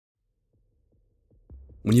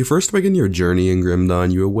When you first begin your journey in Grim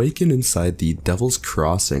Dawn, you awaken inside the Devil's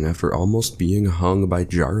Crossing after almost being hung by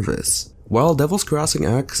Jarvis. While Devil's Crossing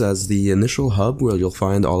acts as the initial hub where you'll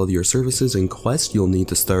find all of your services and quests you'll need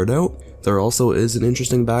to start out, there also is an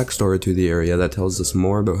interesting backstory to the area that tells us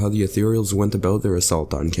more about how the Ethereals went about their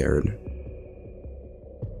assault on Cairn.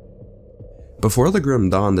 Before the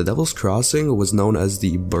Grim Dawn, the Devil's Crossing was known as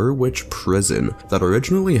the Burwitch Prison that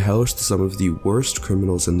originally housed some of the worst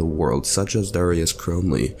criminals in the world, such as Darius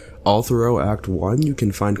Cronley. All throughout Act 1, you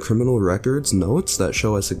can find criminal records notes that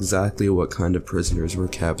show us exactly what kind of prisoners were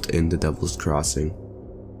kept in the Devil's Crossing.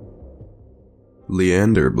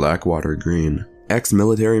 Leander Blackwater Green,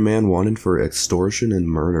 ex-military man wanted for extortion and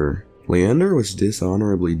murder. Leander was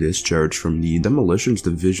dishonorably discharged from the Demolitions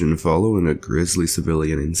Division following a grisly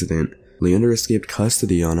civilian incident. Leander escaped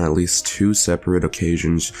custody on at least 2 separate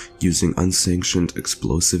occasions using unsanctioned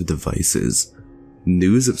explosive devices.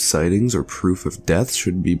 News of sightings or proof of death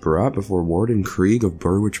should be brought before Warden Krieg of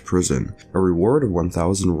Burwitch Prison. A reward of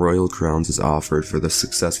 1,000 royal crowns is offered for the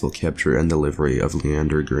successful capture and delivery of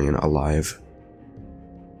Leander Green alive.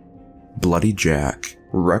 Bloody Jack,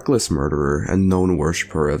 reckless murderer and known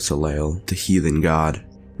worshipper of Soleil, the heathen god.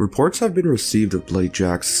 Reports have been received of Bloody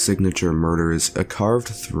Jack's signature murders, a carved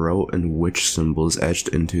throat and witch symbols etched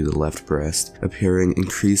into the left breast, appearing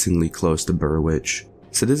increasingly close to Burwitch.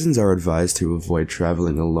 Citizens are advised to avoid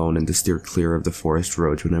traveling alone and to steer clear of the forest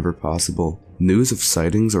roads whenever possible. News of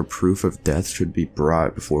sightings or proof of death should be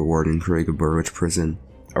brought before Warden Krieg of Burwitch Prison.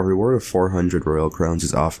 A reward of 400 royal crowns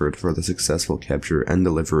is offered for the successful capture and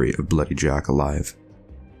delivery of Bloody Jack alive.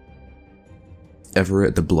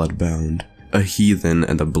 Everett the Bloodbound, a heathen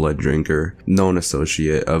and a blood drinker, known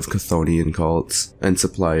associate of Chthonian cults, and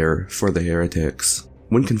supplier for the heretics.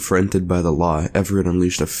 When confronted by the law, Everett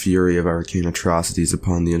unleashed a fury of arcane atrocities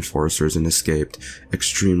upon the enforcers and escaped.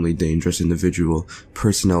 Extremely dangerous individual.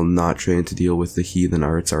 Personnel not trained to deal with the heathen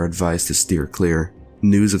arts are advised to steer clear.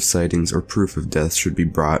 News of sightings or proof of death should be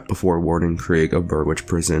brought before Warden Krieg of Burwitch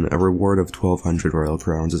Prison. A reward of 1,200 royal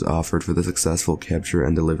crowns is offered for the successful capture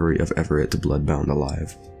and delivery of Everett the Bloodbound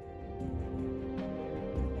alive.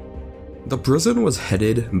 The prison was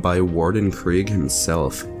headed by Warden Krieg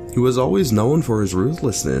himself, who was always known for his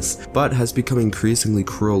ruthlessness, but has become increasingly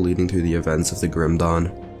cruel leading to the events of the Grim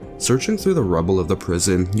Dawn. Searching through the rubble of the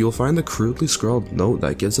prison, you'll find a crudely scrawled note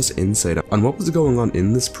that gives us insight on what was going on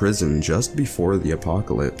in this prison just before the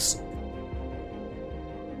apocalypse.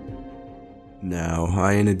 Now,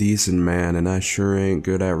 I ain't a decent man and I sure ain't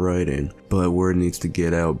good at writing, but word needs to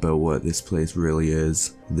get out about what this place really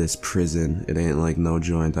is. This prison, it ain't like no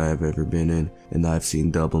joint I've ever been in, and I've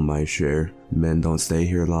seen double my share. Men don't stay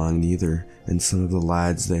here long neither, and some of the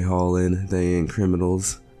lads they haul in, they ain't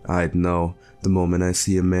criminals. I'd know. The moment I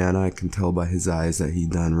see a man, I can tell by his eyes that he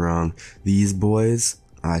done wrong. These boys,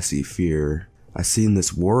 I see fear. I seen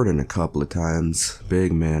this Warden a couple of times,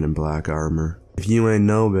 big man in black armor. If you ain't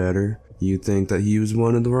know better, you'd think that he was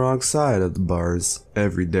one of the wrong side of the bars.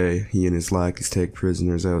 Every day, he and his lackeys take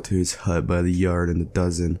prisoners out to his hut by the yard in a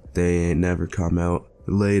dozen. They ain't never come out.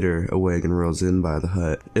 Later, a wagon rolls in by the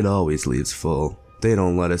hut. It always leaves full. They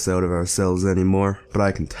don't let us out of our cells anymore, but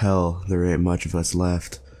I can tell there ain't much of us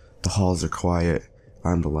left. The halls are quiet.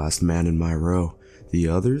 I'm the last man in my row. The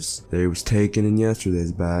others, they was taken in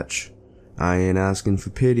yesterday's batch. I ain't asking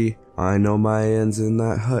for pity. I know my end's in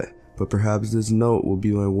that hut. But perhaps this note will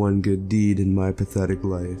be my one good deed in my pathetic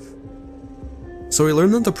life. So we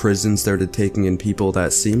learned that the prison started taking in people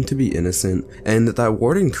that seemed to be innocent, and that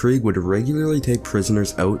Warden Krieg would regularly take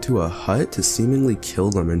prisoners out to a hut to seemingly kill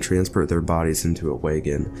them and transport their bodies into a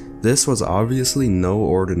wagon. This was obviously no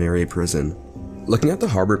ordinary prison. Looking at the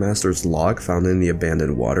Harbor Master's log found in the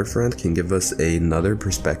abandoned waterfront can give us another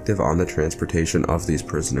perspective on the transportation of these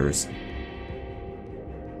prisoners.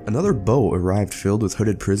 Another boat arrived filled with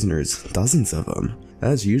hooded prisoners, dozens of them.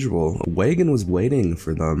 As usual, a wagon was waiting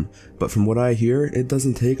for them, but from what I hear, it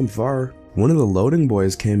doesn't take them far. One of the loading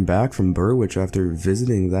boys came back from Burwitch after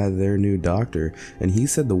visiting their new doctor, and he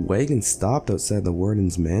said the wagon stopped outside the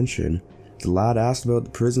warden's mansion. The lad asked about the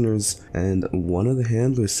prisoners, and one of the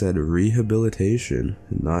handlers said rehabilitation.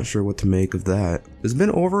 Not sure what to make of that. There's been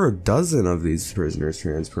over a dozen of these prisoners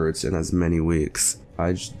transports in as many weeks.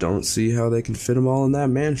 I just don't see how they can fit them all in that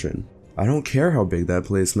mansion. I don't care how big that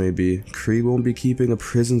place may be. Krieg won't be keeping a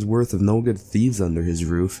prison's worth of no good thieves under his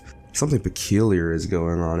roof. Something peculiar is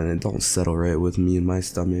going on and it don't settle right with me in my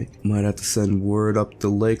stomach. Might have to send word up the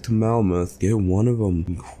lake to Malmouth. Get one of them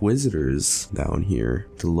inquisitors down here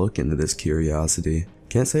to look into this curiosity.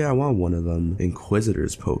 Can't say I want one of them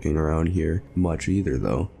inquisitors poking around here much either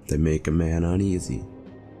though. They make a man uneasy.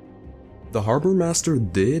 The harbor master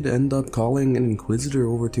did end up calling an inquisitor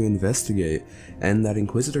over to investigate, and that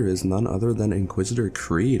inquisitor is none other than Inquisitor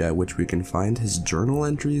Krieg, at which we can find his journal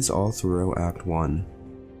entries all throughout Act 1.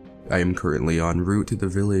 I am currently en route to the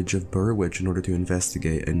village of Burwich in order to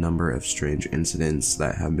investigate a number of strange incidents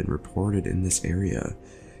that have been reported in this area.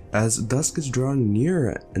 As dusk is drawing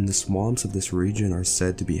near and the swamps of this region are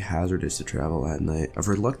said to be hazardous to travel at night, I've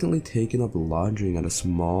reluctantly taken up lodging at a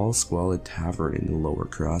small, squalid tavern in the lower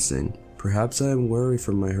crossing. Perhaps I am weary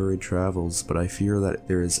from my hurried travels, but I fear that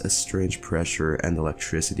there is a strange pressure and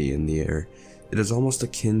electricity in the air. It is almost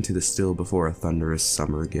akin to the still before a thunderous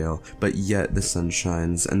summer gale, but yet the sun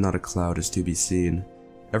shines and not a cloud is to be seen.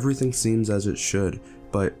 Everything seems as it should,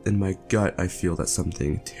 but in my gut I feel that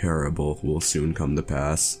something terrible will soon come to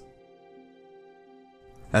pass.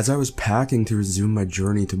 As I was packing to resume my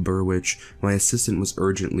journey to Burwich, my assistant was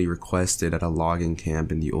urgently requested at a logging camp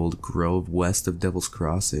in the old grove west of Devil's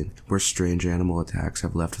Crossing, where strange animal attacks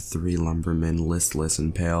have left 3 lumbermen listless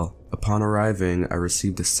and pale. Upon arriving, I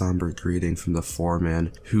received a somber greeting from the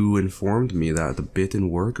foreman, who informed me that the bitten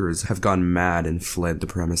workers have gone mad and fled the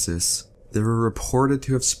premises. They were reported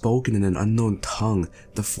to have spoken in an unknown tongue.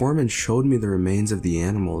 The foreman showed me the remains of the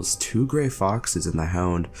animals, 2 gray foxes and the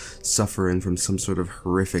hound, suffering from some sort of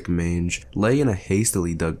horrific mange, lay in a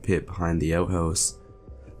hastily dug pit behind the outhouse.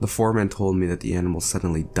 The foreman told me that the animals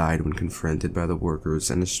suddenly died when confronted by the workers,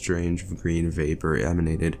 and a strange green vapor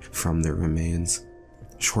emanated from their remains.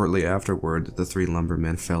 Shortly afterward, the 3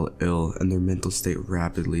 lumbermen fell ill and their mental state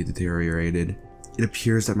rapidly deteriorated. It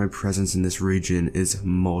appears that my presence in this region is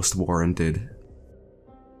most warranted.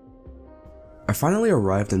 I finally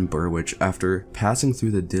arrived in Burwich after passing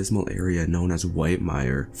through the dismal area known as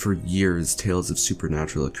Whitemire. For years, tales of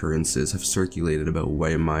supernatural occurrences have circulated about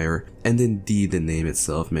Whitemire, and indeed the name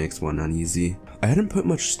itself makes one uneasy. I hadn't put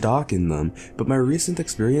much stock in them, but my recent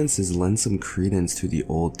experiences lend some credence to the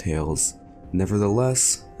old tales.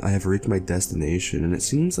 Nevertheless, I have reached my destination, and it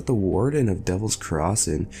seems that the Warden of Devil's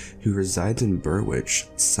Crossing, who resides in Burwich,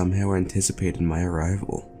 somehow anticipated my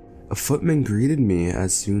arrival. A footman greeted me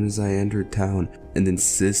as soon as I entered town, and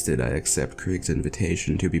insisted I accept Krieg's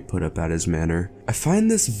invitation to be put up at his manor. I find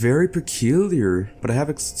this very peculiar, but I have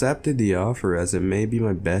accepted the offer as it may be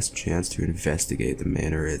my best chance to investigate the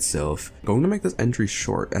manor itself. I'm going to make this entry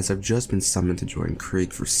short, as I've just been summoned to join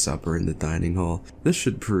Krieg for supper in the dining hall. This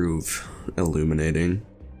should prove illuminating.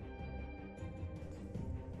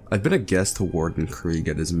 I've been a guest to Warden Krieg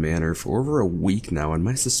at his manor for over a week now, and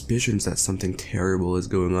my suspicions that something terrible is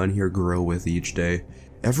going on here grow with each day.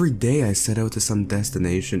 Every day I set out to some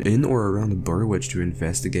destination in or around Burwich to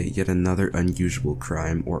investigate yet another unusual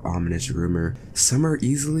crime or ominous rumor. Some are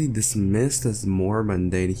easily dismissed as more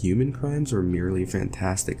mundane human crimes or merely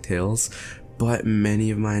fantastic tales, but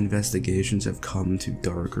many of my investigations have come to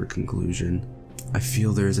darker conclusion. I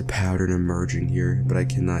feel there is a pattern emerging here, but I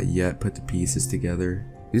cannot yet put the pieces together.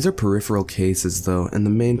 These are peripheral cases though, and the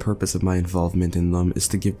main purpose of my involvement in them is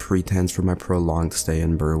to give pretense for my prolonged stay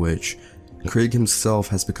in Burwich. Krieg himself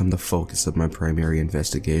has become the focus of my primary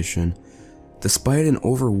investigation. Despite an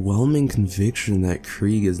overwhelming conviction that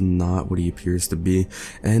Krieg is not what he appears to be,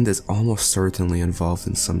 and is almost certainly involved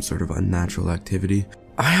in some sort of unnatural activity,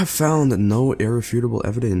 I have found no irrefutable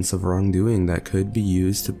evidence of wrongdoing that could be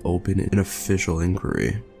used to open an official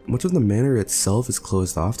inquiry. Much of the manor itself is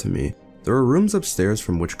closed off to me. There are rooms upstairs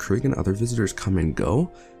from which Krieg and other visitors come and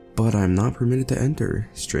go, but I'm not permitted to enter.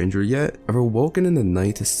 Stranger yet, I've awoken in the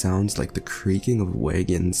night to sounds like the creaking of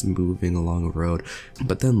wagons moving along a road,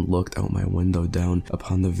 but then looked out my window down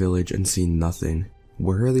upon the village and seen nothing.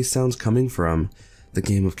 Where are these sounds coming from? The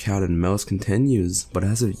game of cat and mouse continues, but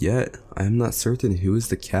as of yet, I am not certain who is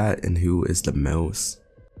the cat and who is the mouse.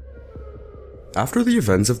 After the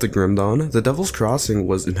events of the Grim Dawn, the Devil's Crossing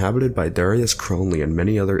was inhabited by Darius Cronley and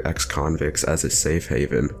many other ex-convicts as a safe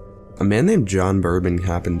haven. A man named John Bourbon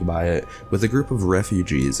happened by it with a group of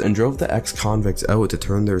refugees and drove the ex-convicts out to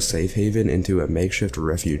turn their safe haven into a makeshift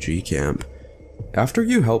refugee camp. After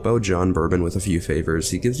you help out John Bourbon with a few favors,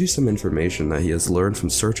 he gives you some information that he has learned from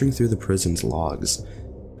searching through the prison's logs.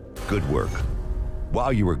 Good work.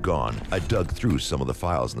 While you were gone, I dug through some of the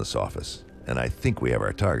files in this office, and I think we have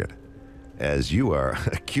our target. As you are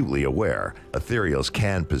acutely aware, ethereals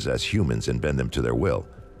can possess humans and bend them to their will.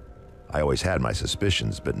 I always had my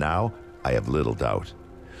suspicions, but now I have little doubt.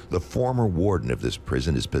 The former warden of this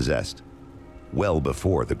prison is possessed. Well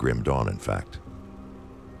before the Grim Dawn, in fact.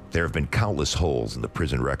 There have been countless holes in the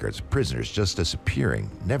prison records, prisoners just disappearing,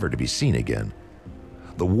 never to be seen again.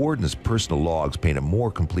 The warden's personal logs paint a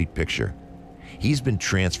more complete picture. He's been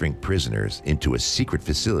transferring prisoners into a secret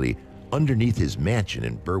facility underneath his mansion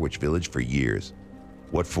in Burwich Village for years.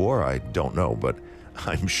 What for, I don't know, but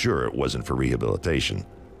I'm sure it wasn't for rehabilitation.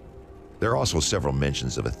 There are also several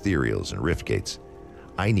mentions of ethereals and rift gates.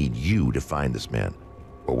 I need you to find this man,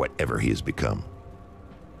 or whatever he has become.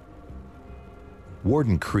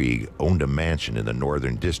 Warden Krieg owned a mansion in the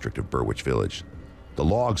northern district of Burwich Village. The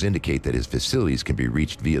logs indicate that his facilities can be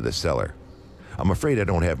reached via the cellar. I'm afraid I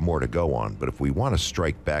don't have more to go on, but if we want to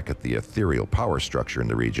strike back at the ethereal power structure in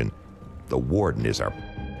the region, the Warden is our...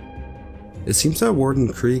 It seems that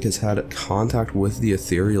Warden Krieg has had contact with the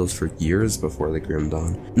ethereals for years before the Grim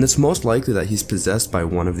Dawn, and it's most likely that he's possessed by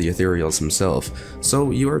one of the ethereals himself, so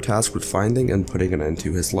you are tasked with finding and putting an end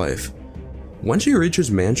to his life. Once you reach his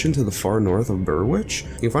mansion to the far north of Burwich,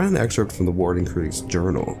 you can find an excerpt from the Warden Krieg's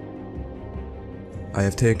journal. I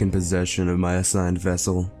have taken possession of my assigned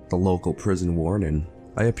vessel, the local prison warden.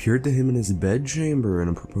 I appeared to him in his bedchamber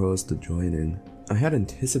and proposed to join in. I had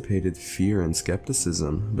anticipated fear and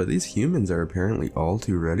skepticism, but these humans are apparently all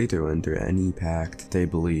too ready to enter any pact they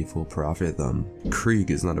believe will profit them.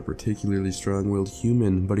 Krieg is not a particularly strong-willed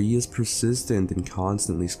human, but he is persistent and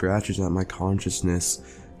constantly scratches at my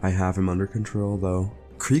consciousness. I have him under control though.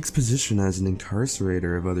 Krieg's position as an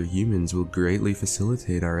incarcerator of other humans will greatly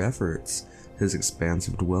facilitate our efforts. His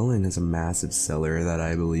expansive dwelling has a massive cellar that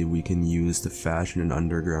I believe we can use to fashion an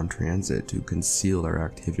underground transit to conceal our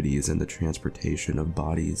activities and the transportation of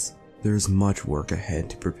bodies. There is much work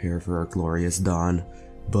ahead to prepare for our glorious dawn,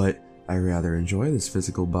 but I rather enjoy this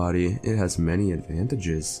physical body. It has many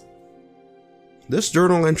advantages. This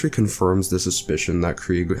journal entry confirms the suspicion that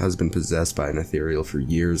Krieg has been possessed by an ethereal for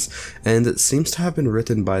years, and it seems to have been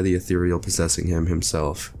written by the ethereal possessing him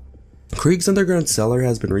himself. Krieg's underground cellar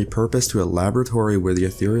has been repurposed to a laboratory where the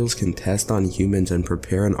ethereals can test on humans and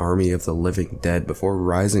prepare an army of the living dead before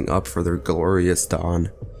rising up for their glorious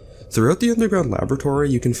dawn. Throughout the underground laboratory,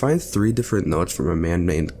 you can find 3 different notes from a man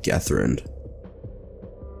named Gethrand.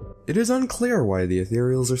 It is unclear why the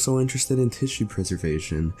ethereals are so interested in tissue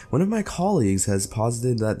preservation. One of my colleagues has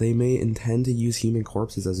posited that they may intend to use human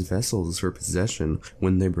corpses as vessels for possession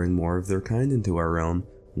when they bring more of their kind into our realm.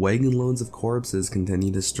 Wagon loads of corpses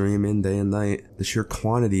continue to stream in day and night. The sheer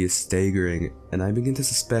quantity is staggering, and I begin to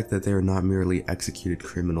suspect that they are not merely executed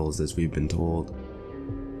criminals as we've been told.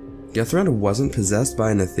 Gethrand wasn't possessed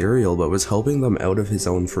by an ethereal, but was helping them out of his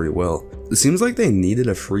own free will. It seems like they needed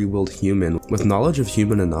a free-willed human with knowledge of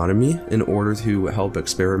human anatomy in order to help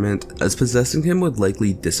experiment, as possessing him would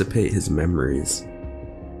likely dissipate his memories.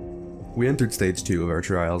 We entered stage 2 of our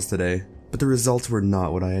trials today, but the results were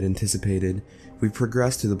not what I had anticipated. We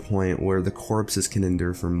progressed to the point where the corpses can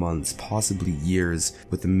endure for months, possibly years,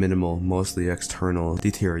 with minimal, mostly external,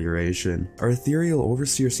 deterioration. Our ethereal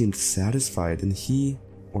overseer seemed satisfied, and he,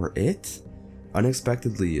 or it,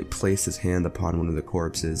 unexpectedly placed his hand upon one of the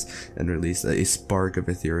corpses and released a spark of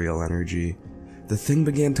ethereal energy. The thing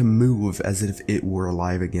began to move as if it were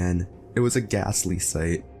alive again. It was a ghastly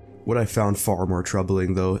sight. What I found far more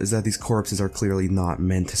troubling, though, is that these corpses are clearly not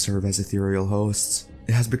meant to serve as ethereal hosts.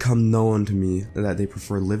 It has become known to me that they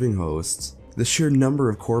prefer living hosts. The sheer number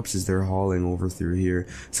of corpses they're hauling over through here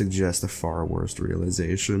suggests a far worse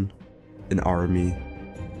realization. An army.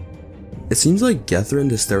 It seems like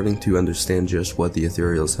Gethrand is starting to understand just what the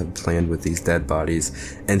ethereals have planned with these dead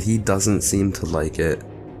bodies, and he doesn't seem to like it.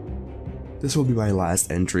 This will be my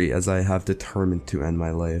last entry, as I have determined to end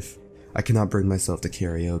my life. I cannot bring myself to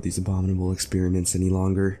carry out these abominable experiments any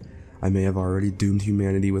longer. I may have already doomed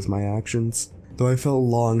humanity with my actions. Though I felt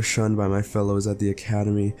long shunned by my fellows at the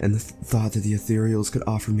academy, and the thought that the ethereals could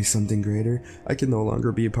offer me something greater, I can no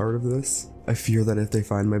longer be a part of this. I fear that if they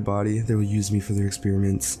find my body, they will use me for their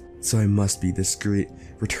experiments. So I must be discreet.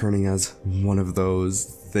 Returning as one of those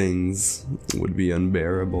things would be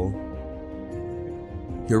unbearable.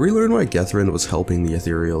 Here we learn why Gethrand was helping the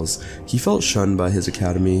ethereals. He felt shunned by his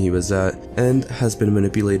academy he was at, and has been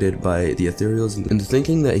manipulated by the ethereals into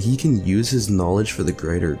thinking that he can use his knowledge for the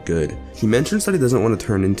greater good. He mentions that he doesn't want to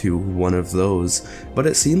turn into one of those, but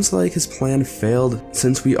it seems like his plan failed,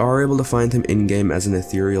 since we are able to find him in-game as an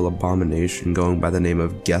ethereal abomination going by the name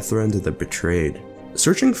of Gethrand the Betrayed.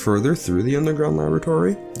 Searching further through the underground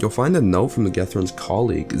laboratory, you'll find a note from the Gethrand's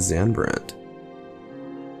colleague, Zanbrand.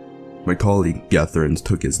 My colleague Gethrand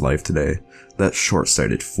took his life today. That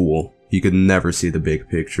short-sighted fool. He could never see the big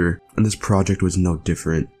picture, and this project was no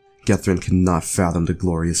different. Gethrand could not fathom the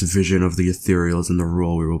glorious vision of the ethereals and the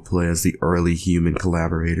role we will play as the early human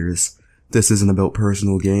collaborators. This isn't about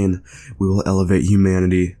personal gain. We will elevate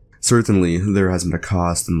humanity. Certainly, there has been a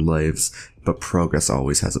cost in lives, but progress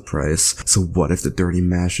always has a price. So what if the dirty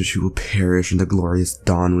masses who will perish in the glorious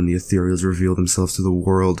dawn when the ethereals reveal themselves to the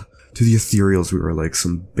world? To the ethereals, we were like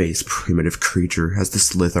some base primitive creature, as the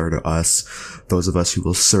Slith are to us. Those of us who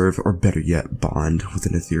will serve, or better yet, bond with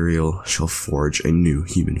an ethereal, shall forge a new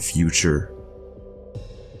human future.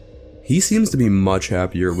 He seems to be much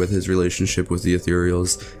happier with his relationship with the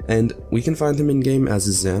ethereals, and we can find him in-game as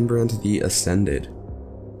Zanbrand the Ascended.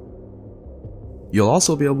 You'll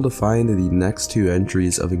also be able to find the next 2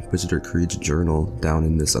 entries of Inquisitor Krieg's journal down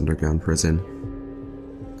in this underground prison.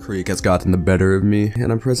 Krieg has gotten the better of me,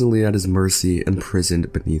 and I'm presently at his mercy,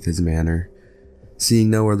 imprisoned beneath his manor. Seeing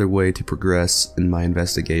no other way to progress in my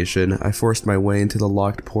investigation, I forced my way into the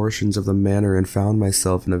locked portions of the manor and found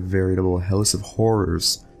myself in a veritable house of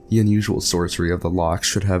horrors. The unusual sorcery of the locks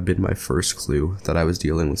should have been my first clue that I was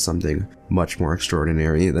dealing with something much more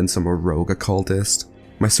extraordinary than some rogue occultist.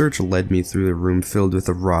 My search led me through a room filled with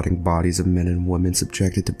the rotting bodies of men and women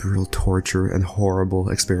subjected to brutal torture and horrible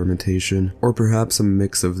experimentation, or perhaps a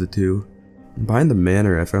mix of the two. Behind the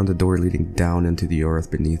manor, I found a door leading down into the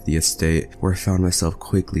earth beneath the estate, where I found myself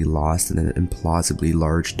quickly lost in an implausibly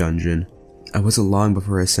large dungeon. I wasn't long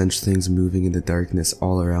before I sensed things moving in the darkness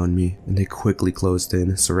all around me, and they quickly closed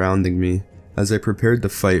in, surrounding me. As I prepared to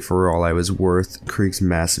fight for all I was worth, Krieg's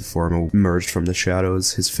massive form emerged from the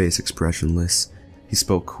shadows, his face expressionless. He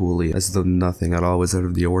spoke coolly, as though nothing at all was out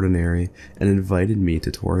of the ordinary, and invited me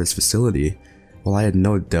to tour his facility. While I had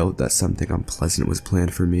no doubt that something unpleasant was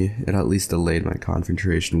planned for me, it at least delayed my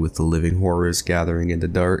confrontation with the living horrors gathering in the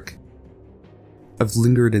dark. I've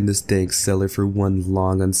lingered in this dank cellar for one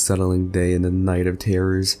long, unsettling day and a night of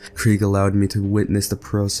terrors. Krieg allowed me to witness the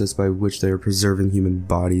process by which they are preserving human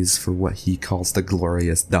bodies for what he calls the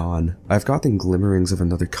glorious dawn. I've gotten glimmerings of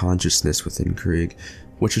another consciousness within Krieg,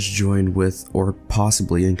 which is joined with, or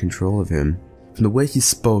possibly in control of him. From the way he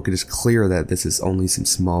spoke, it is clear that this is only some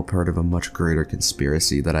small part of a much greater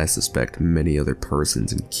conspiracy that I suspect many other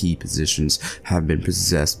persons in key positions have been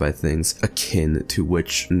possessed by things akin to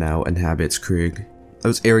which now inhabits Krieg. I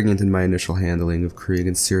was arrogant in my initial handling of Krieg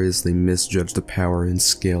and seriously misjudged the power and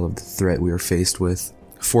scale of the threat we are faced with.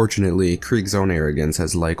 Fortunately, Krieg's own arrogance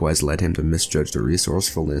has likewise led him to misjudge the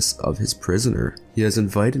resourcefulness of his prisoner. He has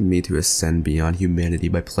invited me to ascend beyond humanity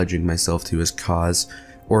by pledging myself to his cause,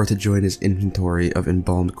 or to join his inventory of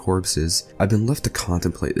embalmed corpses. I've been left to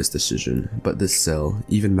contemplate this decision, but this cell,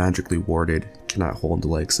 even magically warded, cannot hold the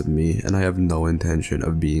likes of me, and I have no intention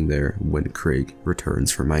of being there when Krieg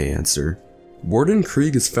returns for my answer. Warden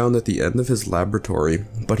Krieg is found at the end of his laboratory,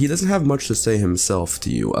 but he doesn't have much to say himself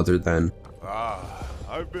to you other than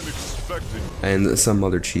I've been expecting, and some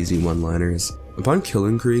other cheesy one-liners. Upon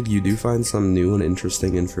killing Krieg, you do find some new and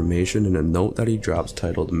interesting information in a note that he drops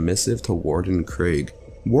titled Missive to Warden Krieg.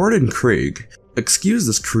 Warden Krieg, excuse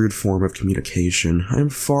this crude form of communication. I am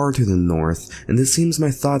far to the north, and it seems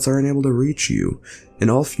my thoughts are unable to reach you. In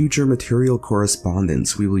all future material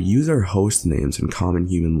correspondence, we will use our host names in common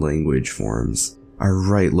human language forms. I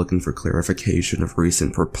write looking for clarification of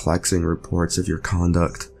recent perplexing reports of your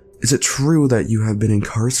conduct. Is it true that you have been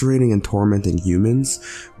incarcerating and tormenting humans?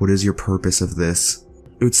 What is your purpose of this?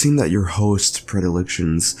 It would seem that your host's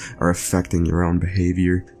predilections are affecting your own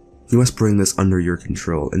behavior. You must bring this under your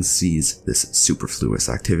control and seize this superfluous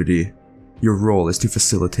activity. Your role is to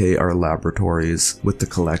facilitate our laboratories with the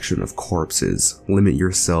collection of corpses. Limit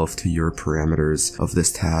yourself to your parameters of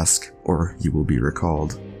this task, or you will be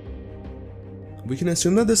recalled. We can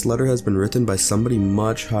assume that this letter has been written by somebody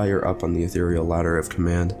much higher up on the ethereal ladder of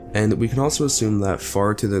command, and we can also assume that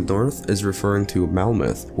far to the north is referring to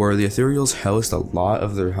Malmouth, where the ethereals housed a lot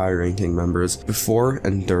of their high-ranking members before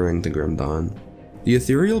and during the Grim Dawn. The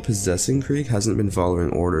ethereal possessing Krieg hasn't been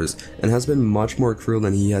following orders, and has been much more cruel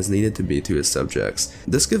than he has needed to be to his subjects.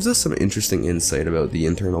 This gives us some interesting insight about the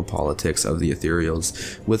internal politics of the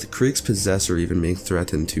ethereals, with Krieg's possessor even being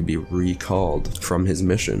threatened to be recalled from his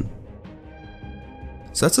mission.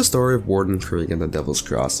 So that's the story of Warden Krieg and the Devil's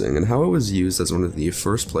Crossing, and how it was used as one of the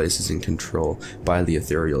first places in control by the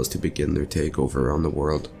ethereals to begin their takeover on the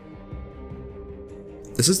world.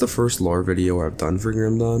 This is the first lore video I've done for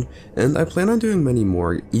Grim Dawn, and I plan on doing many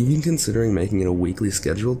more, even considering making it a weekly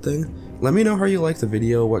scheduled thing. Let me know how you like the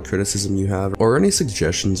video, what criticism you have, or any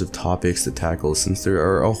suggestions of topics to tackle, since there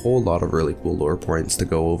are a whole lot of really cool lore points to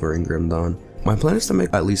go over in Grim Dawn. My plan is to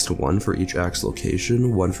make at least one for each Axe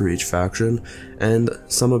location, one for each faction, and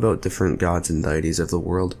some about different gods and deities of the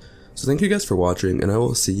world. So thank you guys for watching, and I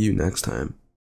will see you next time.